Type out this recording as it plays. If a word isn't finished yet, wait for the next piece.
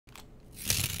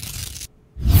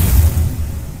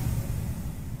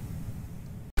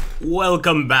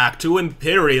Welcome back to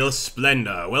Imperial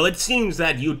Splendour. Well, it seems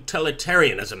that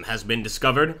utilitarianism has been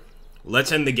discovered.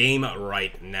 Let's end the game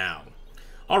right now.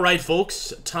 Alright,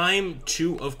 folks, time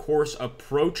to, of course,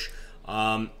 approach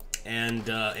and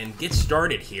get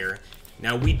started here.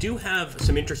 Now, we do have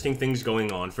some interesting things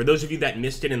going on. For those of you that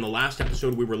missed it, in the last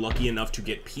episode, we were lucky enough to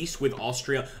get peace with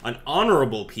Austria, an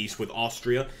honorable peace with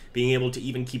Austria, being able to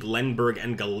even keep Lemberg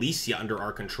and Galicia under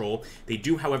our control. They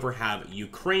do, however, have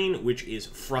Ukraine, which is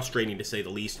frustrating to say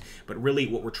the least, but really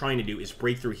what we're trying to do is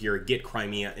break through here, get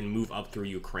Crimea, and move up through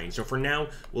Ukraine. So for now,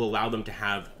 we'll allow them to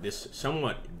have this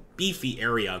somewhat beefy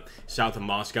area south of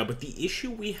Moscow, but the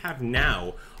issue we have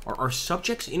now are our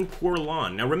subjects in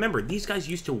Courland. Now remember, these guys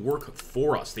used to work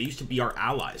for us. They used to be our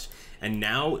allies, and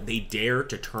now they dare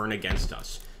to turn against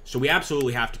us. So we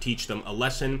absolutely have to teach them a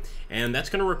lesson, and that's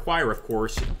going to require, of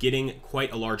course, getting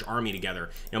quite a large army together.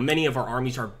 Now, many of our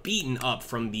armies are beaten up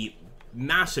from the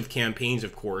massive campaigns,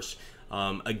 of course,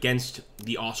 against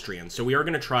the Austrians. So we are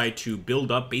going to try to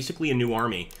build up basically a new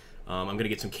army. I'm going to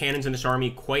get some cannons in this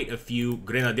army, quite a few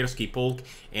Grenadiersky Polk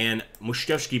and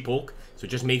Mushkevsky Polk. So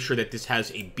just make sure that this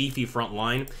has a beefy front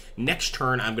line. Next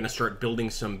turn, I'm going to start building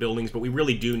some buildings, but we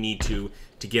really do need to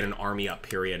get an army up,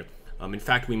 period. In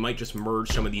fact, we might just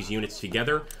merge some of these units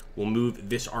together. We'll move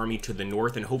this army to the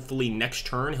north, and hopefully next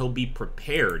turn, he'll be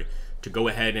prepared to go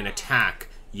ahead and attack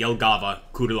Jelgava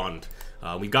Kurland.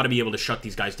 We've got to be able to shut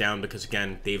these guys down because,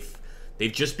 again, they've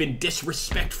just been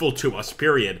disrespectful to us,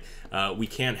 period. We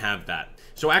can't have that.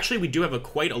 So actually, we do have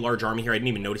quite a large army here. I didn't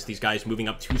even notice these guys moving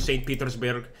up to St.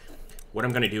 Petersburg. What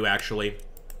I'm going to do, actually,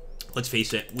 let's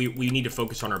face it, we need to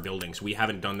focus on our buildings. We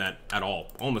haven't done that at all,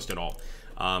 almost at all.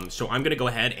 So I'm going to go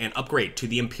ahead and upgrade to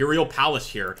the Imperial Palace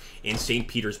here in St.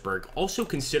 Petersburg. Also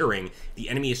considering the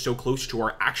enemy is so close to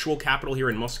our actual capital here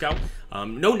in Moscow.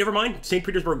 No, never mind. St.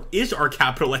 Petersburg is our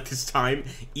capital at this time.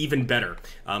 Even better.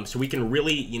 So we can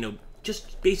really, you know,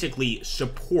 just basically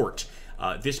support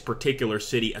this particular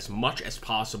city as much as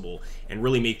possible and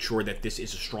really make sure that this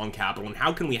is a strong capital. And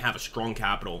how can we have a strong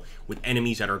capital with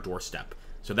enemies at our doorstep?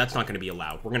 So that's not going to be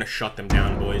allowed. We're going to shut them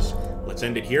down, boys. Let's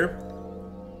end it here.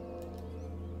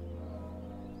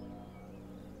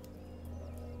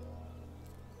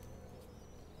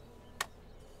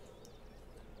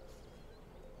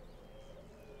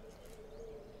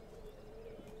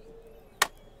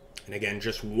 And again,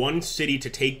 just one city to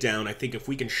take down. I think if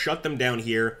we can shut them down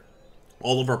here,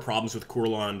 all of our problems with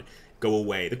Courland go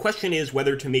away. The question is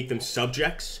whether to make them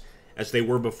subjects, as they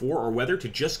were before, or whether to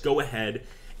just go ahead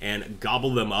and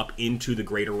gobble them up into the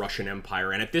greater Russian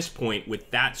Empire. And at this point, with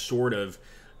that sort of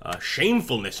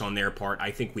shamefulness on their part, I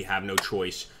think we have no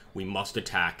choice. We must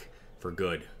attack for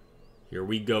good. Here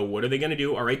we go. What are they going to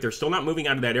do? All right, they're still not moving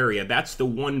out of that area. That's the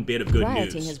one bit of good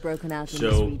news. Has broken out in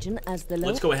this region as the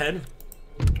let's go ahead.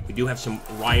 We do have some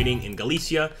rioting in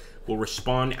Galicia. We'll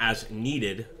respond as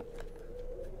needed.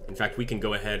 In fact, we can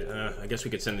go ahead. I guess we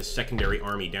could send this secondary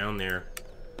army down there.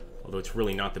 Although it's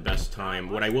really not the best time.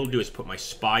 What I will do is put my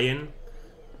spy in.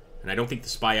 And I don't think the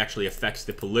spy actually affects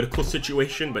the political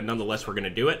situation. But nonetheless, we're going to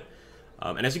do it.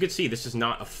 And as you can see, this is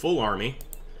not a full army.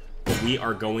 But we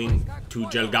are going to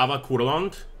Jelgava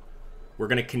Kurland. We're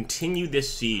going to continue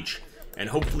this siege. And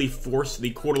hopefully force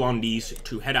the Courlandese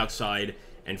to head outside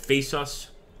and face us.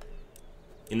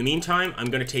 In the meantime, I'm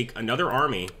going to take another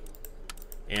army.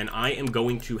 And I am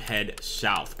going to head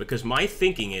south. Because my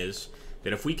thinking is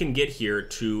that if we can get here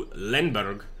to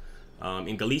Lemberg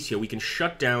in Galicia, we can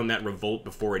shut down that revolt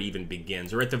before it even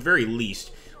begins. Or at the very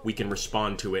least, we can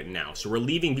respond to it now. So we're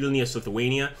leaving Vilnius,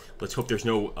 Lithuania. Let's hope there's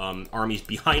no armies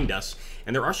behind us.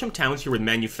 And there are some towns here with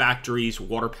manufactories,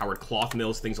 water-powered cloth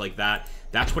mills, things like that.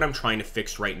 That's what I'm trying to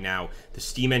fix right now. The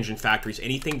steam engine factories,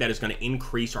 anything that is going to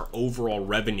increase our overall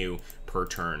revenue per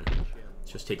turn.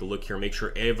 Just take a look here, make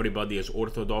sure everybody is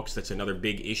Orthodox. That's another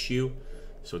big issue.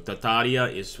 So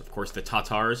Tataria is, of course, the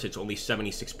Tatars. It's only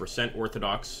 76%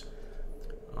 Orthodox.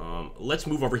 Let's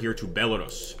move over here to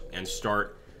Belarus and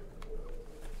start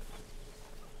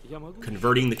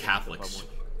converting the Catholics.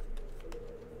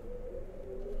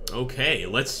 Okay,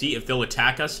 let's see if they'll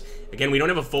attack us. Again, we don't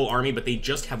have a full army, but they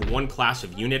just have one class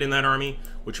of unit in that army,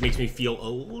 which makes me feel a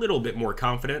little bit more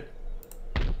confident.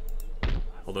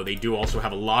 Although they do also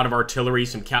have a lot of artillery,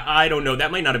 some I don't know,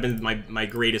 that might not have been my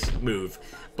greatest move.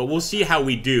 But we'll see how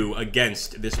we do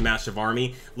against this massive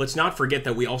army. Let's not forget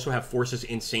that we also have forces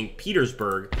in St.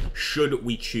 Petersburg, should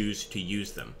we choose to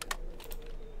use them.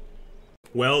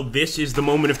 Well, this is the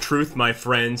moment of truth, my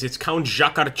friends. It's Count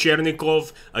Zakhar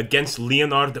Chernikov against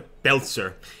Leonard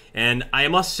Peltzer. And I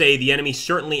must say, the enemy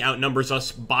certainly outnumbers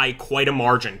us by quite a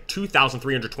margin.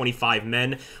 2,325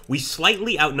 men. We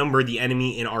slightly outnumber the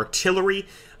enemy in artillery.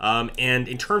 And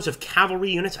in terms of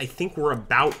cavalry units, I think we're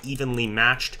about evenly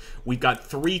matched. We've got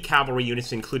 3 cavalry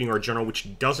units, including our general,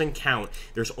 which doesn't count.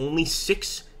 There's only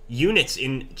 6 units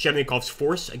in Chernikov's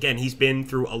force. Again, he's been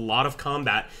through a lot of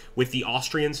combat with the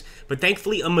Austrians, but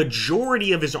thankfully a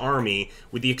majority of his army,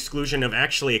 with the exclusion of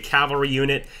actually a cavalry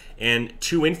unit and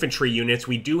 2 infantry units,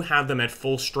 we do have them at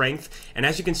full strength. And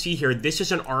as you can see here, this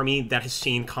is an army that has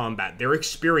seen combat. Their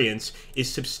experience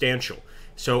is substantial.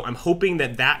 So I'm hoping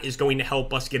that that is going to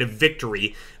help us get a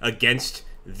victory against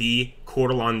the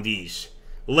Courlandese.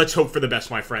 Let's hope for the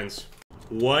best, my friends.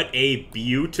 What a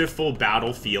beautiful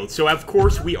battlefield. So, of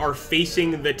course, we are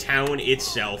facing the town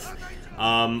itself.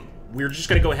 We're just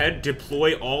going to go ahead,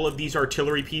 deploy all of these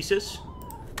artillery pieces,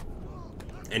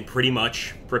 and pretty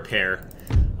much prepare.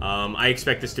 I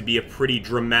expect this to be a pretty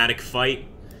dramatic fight,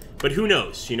 but who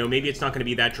knows? You know, maybe it's not going to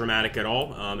be that dramatic at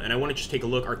all. And I want to just take a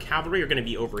look. Our cavalry are going to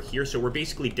be over here, so we're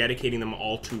basically dedicating them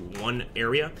all to one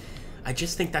area. I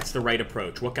just think that's the right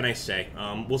approach. What can I say?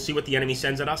 We'll see what the enemy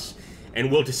sends at us, and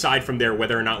we'll decide from there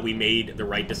whether or not we made the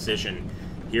right decision.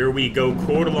 Here we go.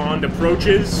 Courland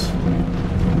approaches.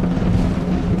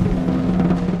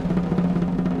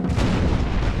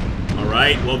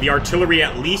 Alright, well, the artillery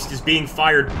at least is being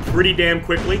fired pretty damn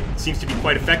quickly. It seems to be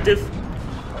quite effective.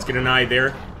 Let's get an eye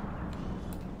there.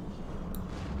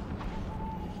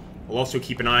 We'll also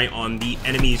keep an eye on the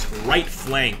enemy's right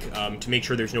flank to make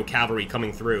sure there's no cavalry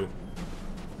coming through.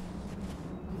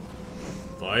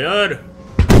 Fired!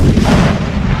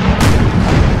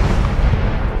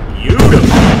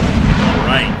 Beautiful!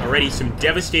 Alright, already some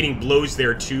devastating blows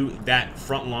there to that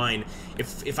front line.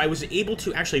 If I was able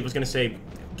to, actually I was going to say,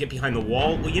 get behind the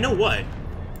wall. Well, you know what?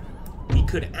 We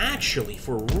could actually, if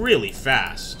we're really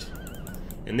fast,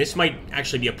 and this might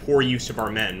actually be a poor use of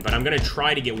our men, but I'm going to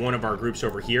try to get one of our groups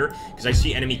over here, because I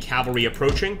see enemy cavalry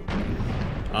approaching.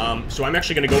 So I'm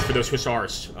actually going to go for those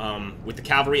hussars with the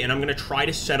cavalry, and I'm going to try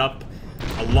to set up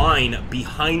a line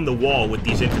behind the wall with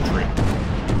these infantry.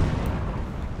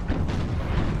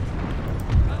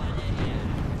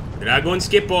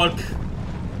 Dragonski Polk.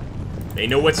 They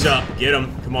know what's up. Get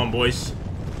them. Come on, boys.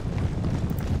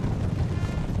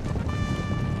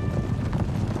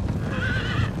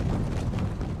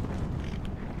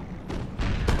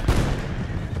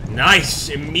 Nice!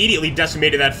 Immediately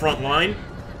decimated that front line.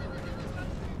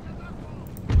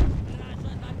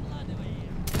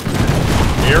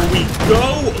 There we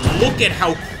go! Look at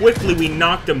how quickly we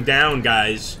knocked them down,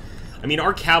 guys. I mean,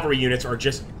 our cavalry units are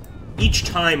just each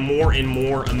time more and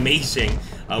more amazing.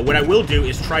 What I will do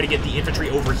is try to get the infantry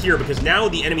over here, because now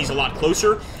the enemy's a lot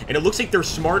closer, and it looks like they're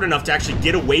smart enough to actually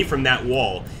get away from that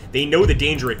wall. They know the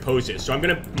danger it poses. So I'm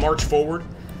going to march forward,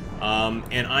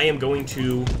 and I am going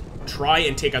to try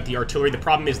and take out the artillery. The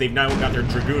problem is they've now got their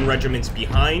dragoon regiments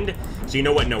behind. So you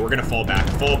know what? No, we're going to fall back.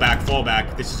 Fall back, fall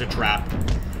back. This is a trap.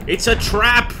 It's a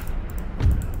trap!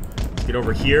 Let's get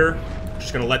over here.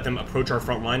 Just going to let them approach our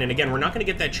front line. And again, we're not going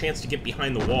to get that chance to get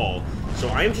behind the wall. So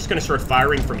I am just going to start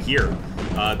firing from here.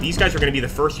 These guys are going to be the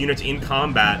first units in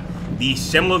combat. The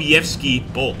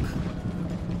Semlovievsky Bulk.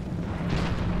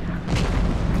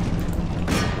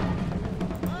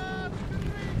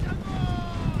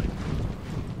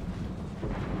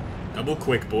 Double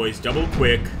quick, boys. Double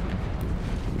quick.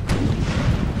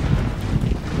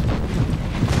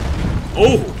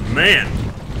 Oh, man.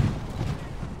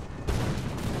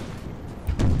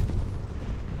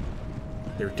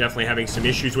 They're definitely having some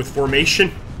issues with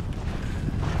formation.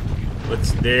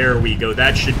 There we go.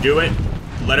 That should do it.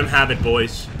 Let them have it,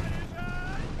 boys.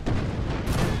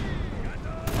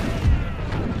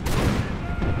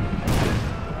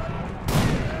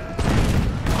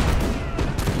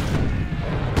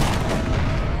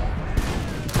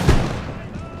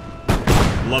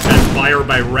 Love that fire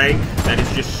by rank. That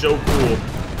is just so cool.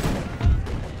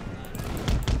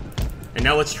 And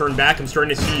now let's turn back. I'm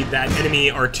starting to see that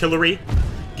enemy artillery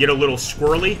get a little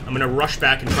squirrely. I'm going to rush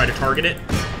back and try to target it.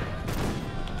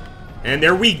 And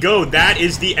there we go. That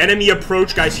is the enemy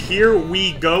approach, guys. Here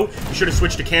we go. We should have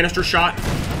switched to canister shot.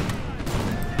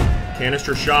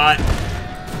 Canister shot.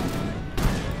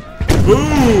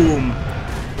 Boom!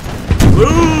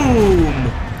 Boom!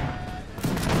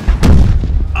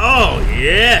 Oh,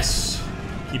 yes!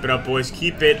 Keep it up, boys.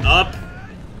 Keep it up.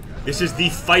 This is the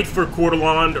fight for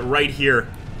Courland right here.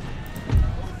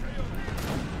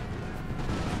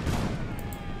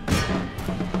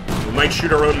 We might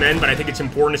shoot our own men, but I think it's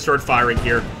important to start firing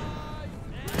here.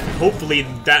 hopefully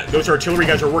those artillery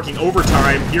guys are working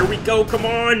overtime. Here we go, come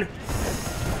on!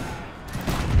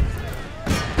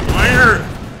 Fire!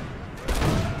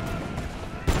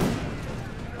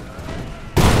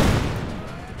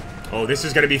 Oh, this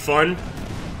is gonna be fun.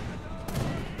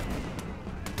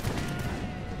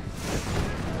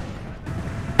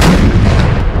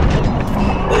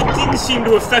 It didn't seem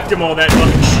to affect him all that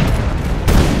much.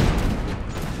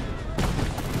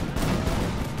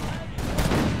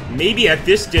 Maybe at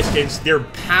this distance, they're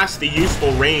past the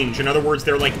useful range. In other words,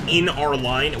 they're like in our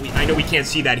line. I know we can't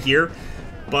see that here,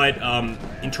 but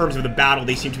in terms of the battle,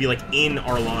 they seem to be like in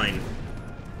our line.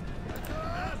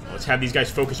 Let's have these guys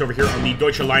focus over here on the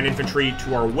Deutsche Line Infantry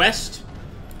to our west.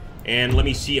 And let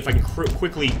me see if I can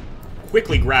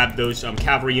quickly grab those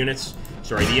cavalry units.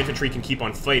 Sorry, the infantry can keep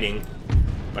on fighting.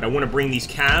 But I want to bring these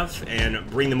cav and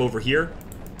bring them over here.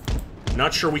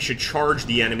 Not sure we should charge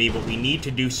the enemy, but we need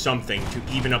to do something to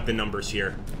even up the numbers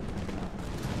here.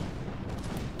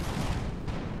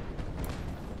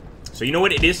 So you know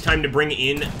what? It is time to bring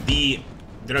in the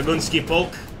Dragunsky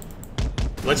Polk.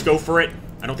 Let's go for it.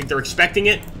 I don't think they're expecting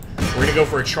it. We're going to go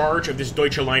for a charge of this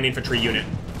Deutsche Line Infantry unit.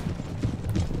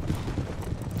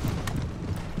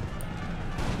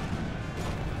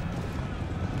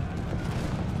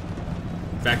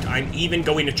 In fact, I'm even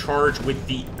going to charge with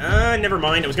the... never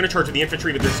mind. I was going to charge with the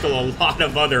infantry, but there's still a lot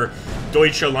of other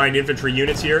Deutsche Line Infantry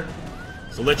units here.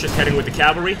 So let's just head in with the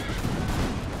cavalry.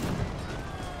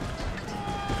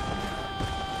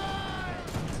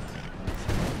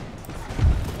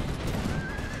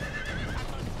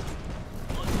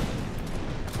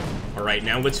 Alright,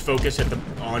 now let's focus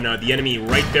on the enemy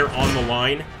right there on the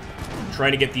line.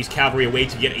 Trying to get these cavalry away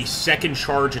to get a second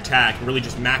charge attack and really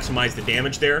just maximize the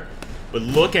damage there. But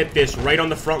look at this, right on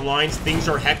the front lines, things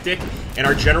are hectic, and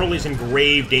our general is in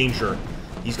grave danger.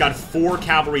 He's got 4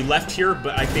 cavalry left here,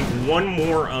 but I think one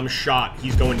more shot,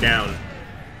 he's going down.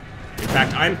 In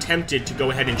fact, I'm tempted to go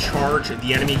ahead and charge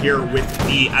the enemy here with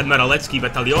the Admiraletsky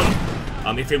Battalion,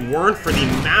 if it weren't for the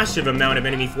massive amount of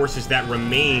enemy forces that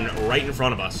remain right in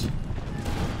front of us.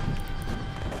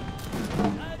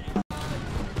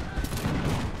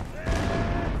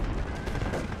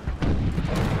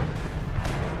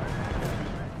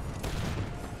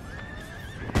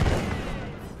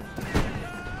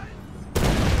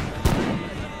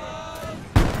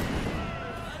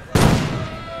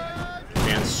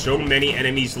 So many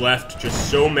enemies left, just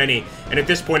so many. And at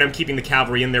this point, I'm keeping the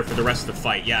cavalry in there for the rest of the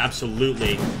fight. Yeah,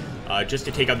 absolutely. Just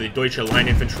to take out the Deutsche Line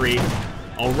Infantry.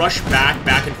 I'll rush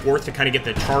back and forth to kind of get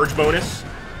the charge bonus.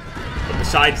 But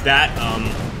besides that,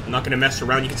 I'm not going to mess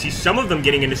around. You can see some of them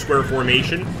getting into square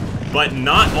formation, but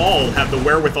not all have the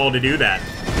wherewithal to do that.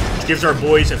 Which gives our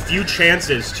boys a few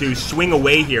chances to swing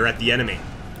away here at the enemy.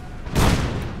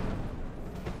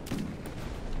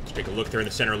 Take a look there in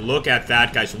the center. Look at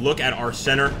that, guys. Look at our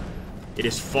center. It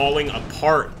is falling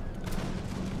apart.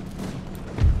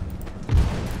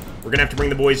 We're going to have to bring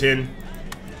the boys in.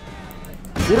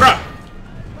 Hoorah!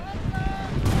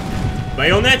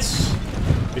 Bayonets!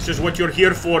 This is what you're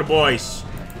here for, boys.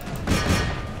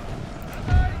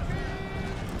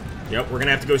 Yep, we're going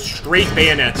to have to go straight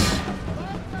bayonets.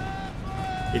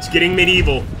 It's getting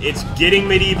medieval. It's getting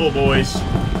medieval, boys.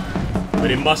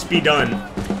 But it must be done.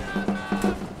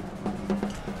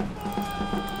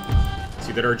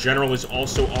 That our general is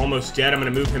also almost dead. I'm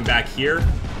going to move him back here.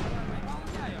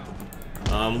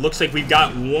 Looks like we've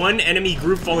got one enemy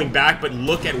group falling back, but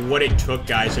look at what it took,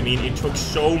 guys. I mean, it took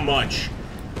so much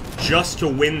just to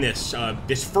win this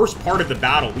this first part of the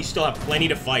battle. We still have plenty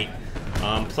to fight.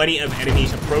 Plenty of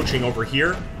enemies approaching over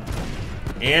here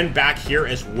and back here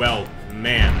as well.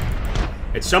 Man,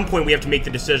 at some point we have to make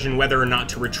the decision whether or not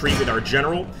to retreat with our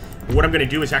general. But what I'm going to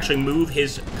do is actually move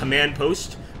his command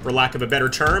post, for lack of a better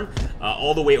term,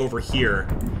 all the way over here,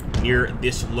 near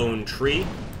this lone tree.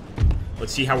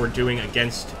 Let's see how we're doing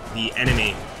against the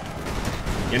enemy.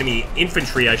 The enemy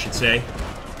infantry, I should say.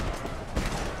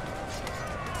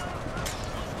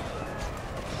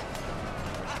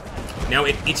 Now,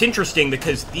 it's interesting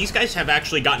because these guys have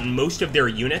actually gotten most of their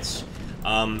units,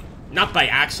 not by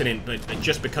accident, but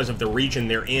just because of the region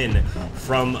they're in,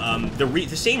 from the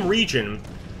same region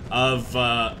of...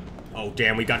 oh,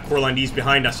 damn, we got Courlandese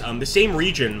behind us. The same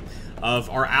region of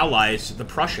our allies, the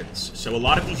Prussians. So a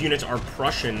lot of these units are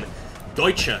Prussian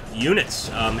Deutsche units,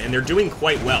 and they're doing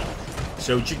quite well.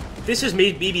 So this is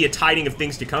maybe a tiding of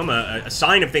things to come, a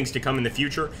sign of things to come in the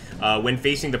future when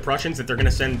facing the Prussians, that they're going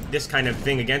to send this kind of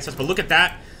thing against us. But look at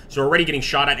that. So we're already getting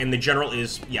shot at, and the general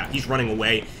is, yeah, he's running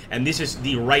away. And this is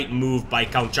the right move by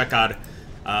Count Chekar.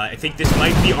 I think this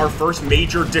might be our first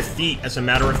major defeat, as a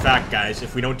matter of fact, guys,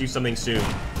 if we don't do something soon.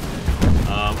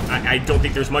 I don't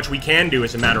think there's much we can do,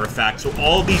 as a matter of fact. So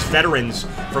all these veterans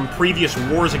from previous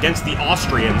wars against the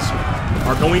Austrians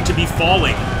are going to be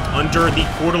falling under the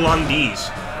Courlandese.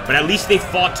 But at least they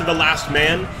fought to the last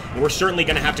man, and we're certainly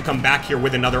going to have to come back here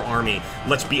with another army.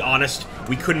 Let's be honest,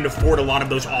 we couldn't afford a lot of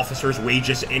those officers'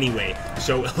 wages anyway.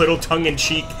 So a little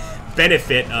tongue-in-cheek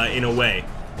benefit in a way.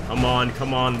 Come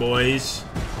on, boys.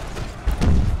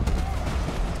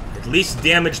 At least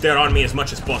damage their army as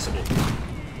much as possible.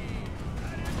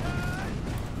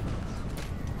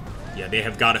 Yeah, they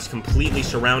have got us completely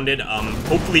surrounded.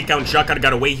 Hopefully Count Jacques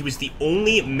got away. He was the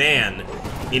only man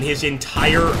in his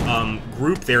entire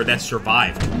group there that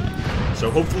survived. So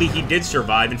hopefully he did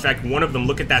survive. In fact, one of them,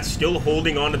 look at that, still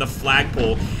holding onto the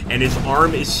flagpole, and his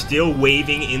arm is still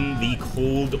waving in the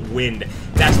cold wind.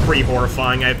 That's pretty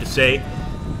horrifying, I have to say.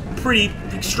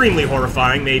 Extremely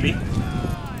horrifying, maybe.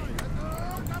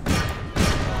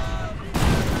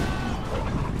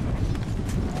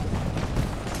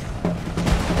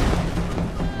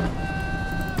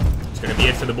 It's gonna be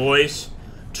it for the boys.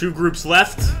 2 groups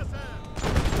left.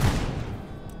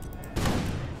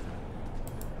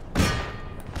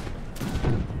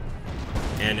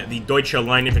 And the Deutsche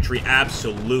Line Infantry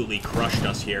absolutely crushed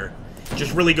us here.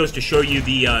 Just really goes to show you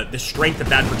the strength of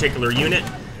that particular unit.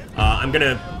 I'm going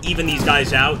to even these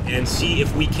guys out and see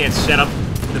if we can't set up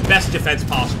the best defense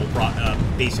possible,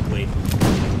 basically.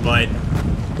 But,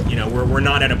 you know, we're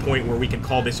not at a point where we can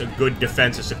call this a good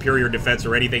defense, a superior defense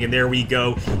or anything. And there we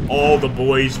go. All the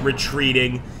boys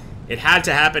retreating. It had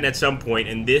to happen at some point,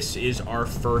 and this is our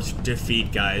first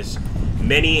defeat, guys.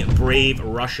 Many brave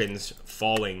Russians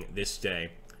falling this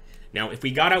day. Now, if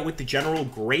we got out with the general,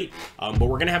 great, but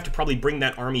we're going to have to probably bring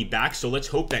that army back, so let's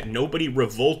hope that nobody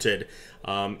revolted.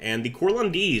 And the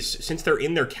Courlandese, since they're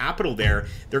in their capital there,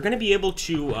 they're going to be able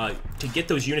to get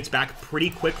those units back pretty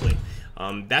quickly.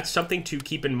 That's something to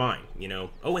keep in mind, you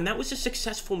know. Oh, and that was a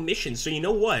successful mission, so you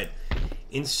know what?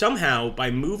 Somehow, by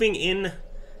moving in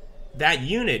that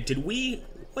unit,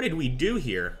 what did we do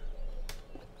here?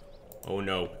 Oh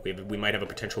no, we might have a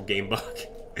potential game bug.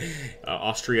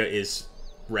 Austria is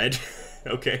red.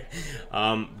 Okay.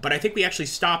 But I think we actually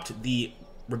stopped the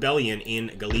rebellion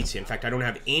in Galicia. In fact, I don't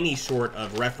have any sort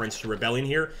of reference to rebellion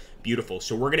here. Beautiful.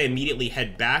 So we're going to immediately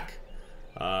head back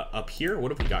up here.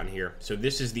 What have we gotten here? So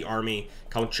this is the army,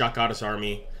 Count Jacques'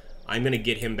 army. I'm going to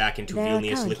get him back into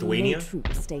Vilnius, Lithuania.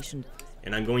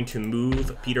 And I'm going to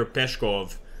move Peter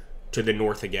Peshkov to the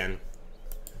north again.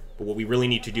 But what we really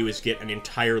need to do is get an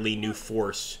entirely new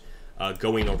force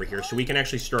going over here. So we can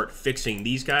actually start fixing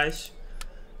these guys.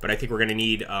 But I think we're going to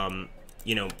need,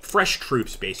 you know, fresh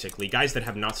troops, basically. Guys that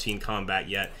have not seen combat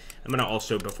yet. I'm going to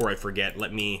also, before I forget,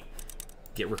 let me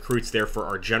get recruits there for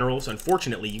our generals.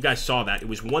 Unfortunately, you guys saw that. It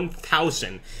was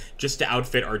 1,000 just to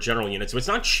outfit our general units. So it's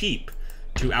not cheap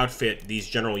to outfit these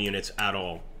general units at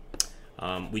all.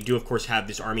 We do, of course, have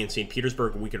this army in St.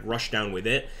 Petersburg. We could rush down with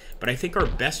it. But I think our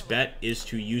best bet is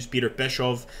to use Peter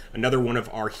Peshkov, another one of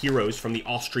our heroes from the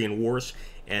Austrian Wars,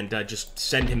 and just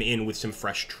send him in with some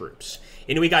fresh troops.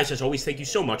 Anyway, guys, as always, thank you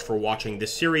so much for watching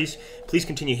this series. Please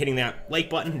continue hitting that like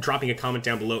button, dropping a comment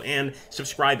down below, and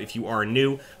subscribe if you are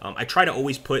new. I try to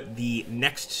always put the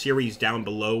next series down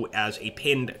below as a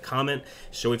pinned comment,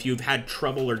 so if you've had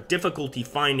trouble or difficulty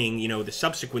finding, you know, the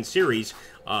subsequent series,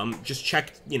 just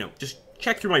check, you know,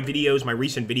 check through my videos, my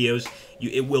recent videos.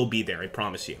 It will be there, I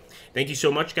promise you. Thank you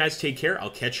so much, guys. Take care.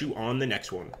 I'll catch you on the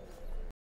next one.